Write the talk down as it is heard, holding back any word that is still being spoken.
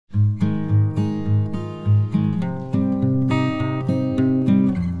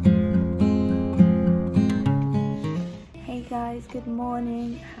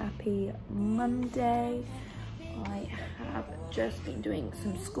morning, happy Monday. I have just been doing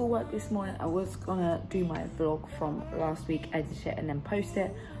some schoolwork this morning. I was gonna do my vlog from last week, edit it and then post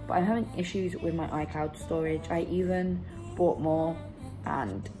it, but I'm having issues with my iCloud storage. I even bought more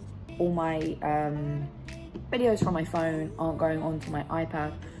and all my videos from my phone aren't going onto my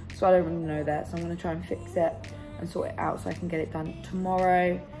iPad, so I don't really know that. So I'm gonna try and fix it and sort it out so I can get it done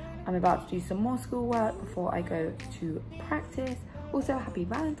tomorrow. I'm about to do some more schoolwork before I go to practice. Also, happy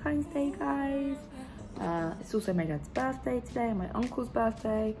Valentine's Day, guys. It's also my dad's birthday today and my uncle's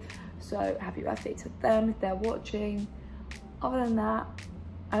birthday. So happy birthday to them if they're watching. Other than that,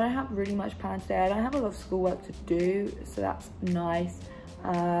 I don't have really much planned today. I don't have a lot of schoolwork to do, so that's nice.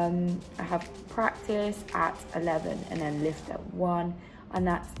 I have practice at 11 and then lift at 1. And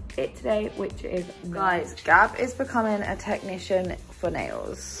that's it today, which is guys, Gab is becoming a technician for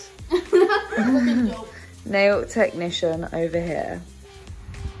nails. Nail technician over here.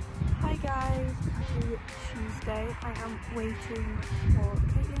 Hi guys, happy Tuesday. I am waiting for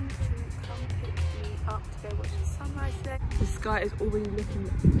Caitlin to come pick me up to go watch the sunrise today. The sky is already looking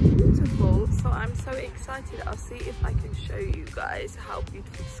beautiful, so I'm so excited. I'll see if I can show you guys how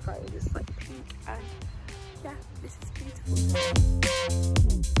beautiful the sky is. It's like pink and yeah, this is beautiful.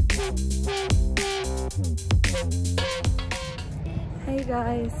 Hey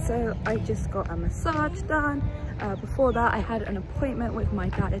guys, so I just got a massage done. Before that I had an appointment with my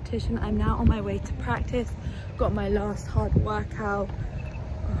dietitian. I'm now on my way to practice. Got my last hard workout.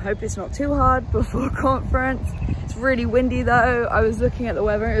 I hope it's not too hard before conference. It's really windy though. I was looking at the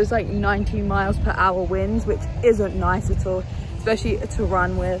weather, it was like 19 miles per hour winds, which isn't nice at all, especially to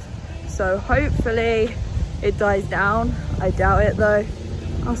run with. So hopefully it dies down. I doubt it though.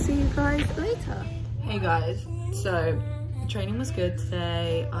 I'll see you guys later. Hey guys, so training was good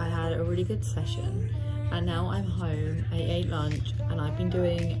today. I had a really good session and now I'm home. I ate lunch and I've been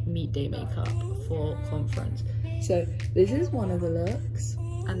doing meet day makeup for conference. So this is one of the looks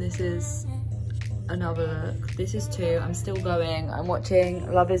and this is another look. This is 2. I'm still going. I'm watching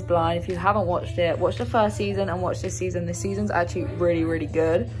Love is Blind. If you haven't watched it, watch the first season and watch this season. This season's actually really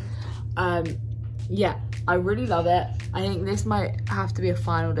good. Yeah, I really love it. I think this might have to be a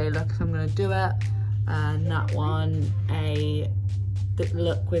final day look if I'm gonna do it. And that one, the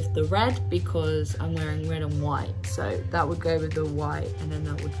look with the red because I'm wearing red and white. So that would go with the white and then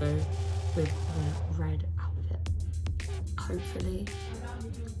that would go with the red outfit. Hopefully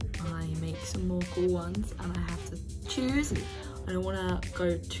I make some more cool ones and I have to choose. I don't wanna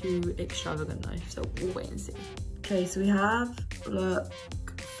go too extravagant though, so we'll wait and see. Okay, so we have look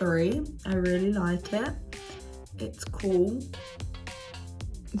 3. I really like it. It's cool.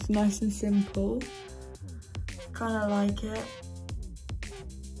 It's nice and simple. Kind of like it.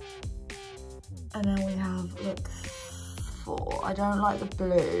 And then we have look 4. I don't like the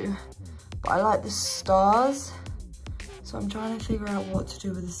blue, but I like the stars. So I'm trying to figure out what to do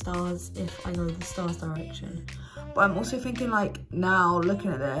with the stars if I go the stars direction. But I'm also thinking like now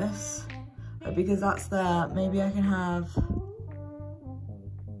looking at this, because that's there, maybe I can have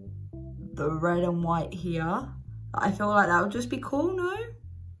the red and white here. I feel like that would just be cool, no?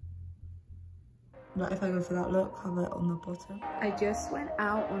 Like if I go for that look, have it on the bottom. I just went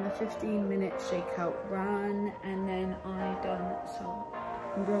out on a 15-minute shakeout run and then I done some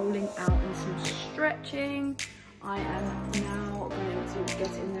rolling out and some stretching. I am now going to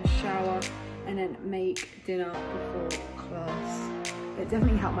get in the shower and then make dinner before class. It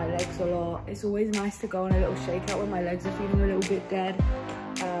definitely helped my legs a lot. It's always nice to go on a little shakeout when my legs are feeling a little bit dead.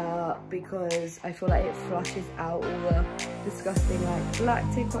 Because I feel like it flushes out all the disgusting like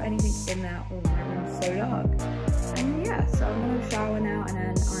lactic or anything in there. Oh, my room's so dark. And yeah, so I'm gonna shower now and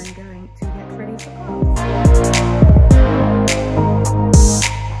then I'm going to get ready for class.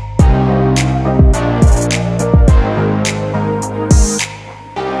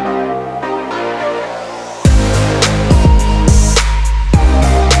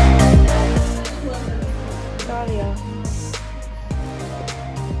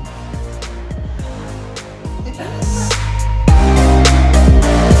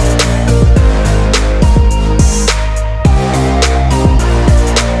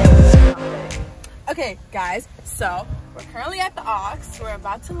 Okay guys, so we're currently at the Aux. We're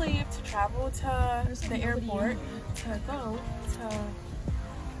about to leave to travel to the airport to go to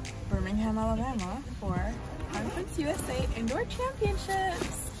Birmingham, Alabama for Conference USA Indoor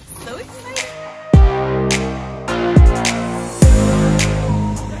Championships. So excited!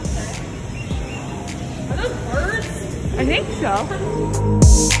 Are those birds? I think so.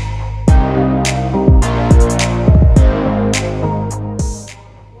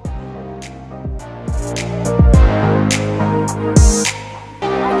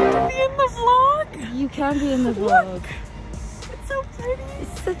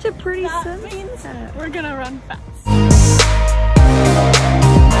 It's such a pretty sunset. We're gonna run fast.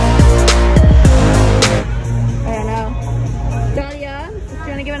 I don't know. Dahlia, do you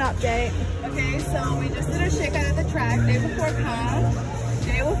want to give an update? Okay, so we just did a shakeout at the track day before comp,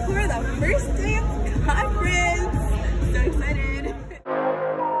 day before the first day of conference. So excited.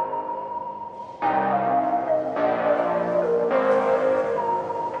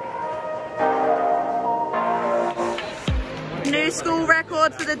 New school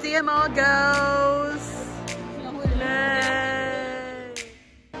record for the DMR girls. Yay.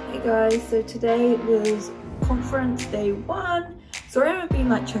 Hey guys, so today was conference day 1. Sorry I haven't been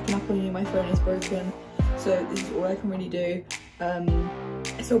like checking up on you, my phone is broken. So this is all I can really do.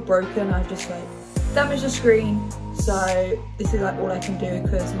 It's all broken, I've just like damaged the screen. So this is like all I can do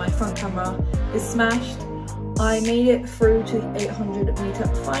because my front camera is smashed. I made it through to the 800 meter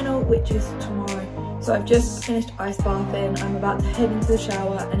final, which is tomorrow. So I've just finished ice bathing. I'm about to head into the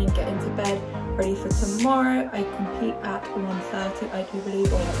shower and then get into bed, ready for tomorrow. I compete at 1:30, I do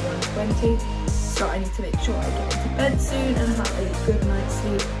believe, or like 1:20. So I need to make sure I get into bed soon and have a good night's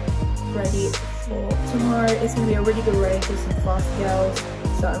sleep ready for tomorrow. It's going to be a really good race with some fast girls.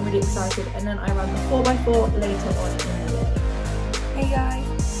 So I'm really excited. And then I run the 4x4 later on in the day. Hey guys,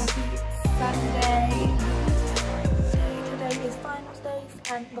 happy Sunday. Today is finals days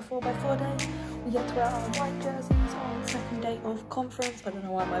and the 4x4 day. We get to wear our white jerseys on the second day of conference. I don't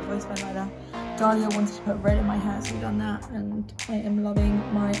know why my voice went like that. Dahlia wanted to put red in my hair, so we've done that. And I am loving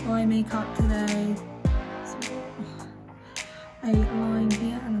my eye makeup today. So, a line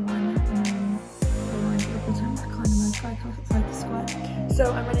here and a line there, and then a line at the bottom. I kind of like like a square. So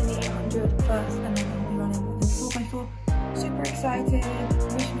I'm running the 800 first, and then I'll be running the 4x4. Super excited.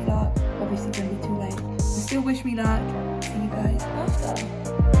 Wish me luck. Obviously gonna be too late, but still wish me luck. See you guys after.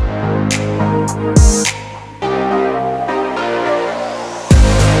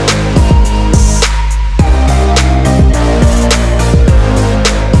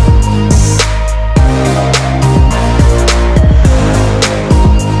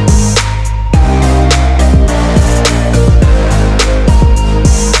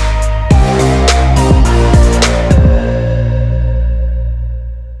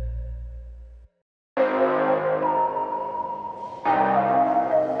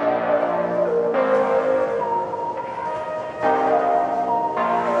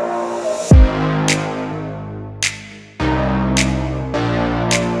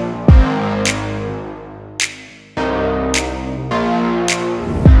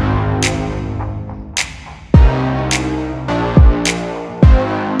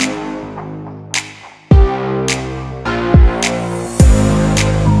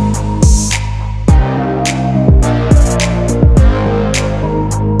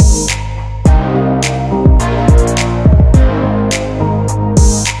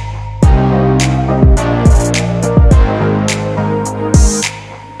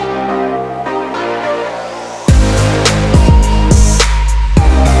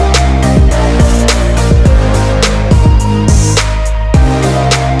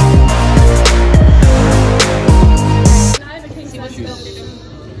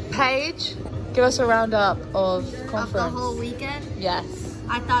 Paige, give us a roundup of conference. Of the whole weekend? Yes.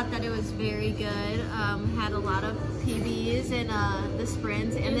 I thought that it was very good. Had a lot of PBs in the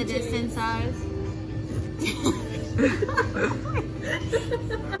sprints and the distances.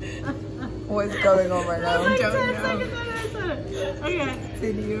 What is going on right now? Okay.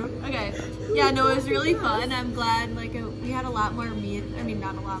 Continue. Okay. Yeah, no, it was really fun. I'm glad, like, we had a lot more meet. I mean,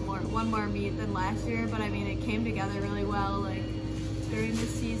 not a lot more, one more meet than last year, but I mean, it came together really well. Like, during the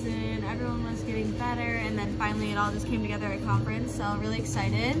season, everyone was getting better, and then finally it all just came together at conference. So really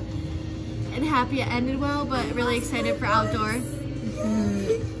excited and happy it ended well, but really excited for outdoor.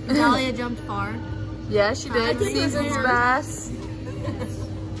 Dahlia jumped far. Yeah, she did. Season's best.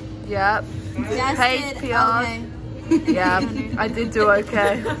 Yep. Yes, Paige did. PR. Okay. Yeah, I did do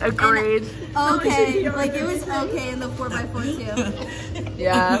okay. Agreed. Okay, like it was okay in the 4x4 too.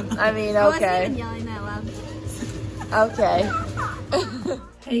 Yeah, I mean, I wasn't okay. even yelling that loud. Okay.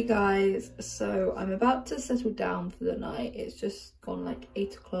 Hey guys, so I'm about to settle down for the night. It's just gone like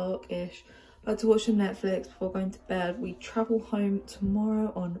 8 o'clock-ish. I like to watch some Netflix before going to bed. We travel home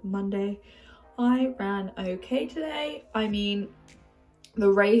tomorrow on Monday. I ran okay today. I mean,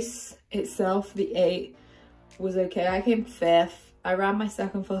 the race itself, the 8, was okay. I came 5th. I ran my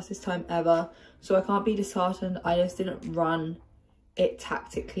second fastest time ever, so I can't be disheartened. I just didn't run it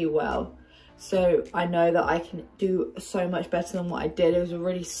tactically well. So I know that I can do so much better than what I did. It was a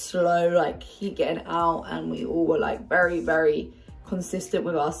really slow, like, heat getting out, and we all were like very, very consistent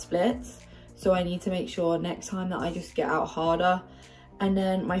with our splits. So I need to make sure next time that I just get out harder And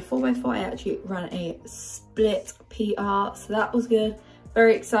then my 4x4, I actually ran a split PR, so that was good.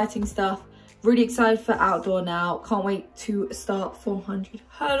 Very exciting stuff. Really excited for outdoor now. Can't wait to start 400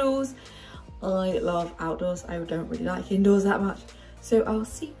 hurdles. I love outdoors. I don't really like indoors that much. So I'll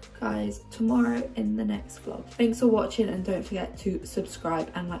see you guys tomorrow in the next vlog. Thanks for watching, and don't forget to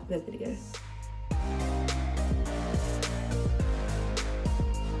subscribe and like the video.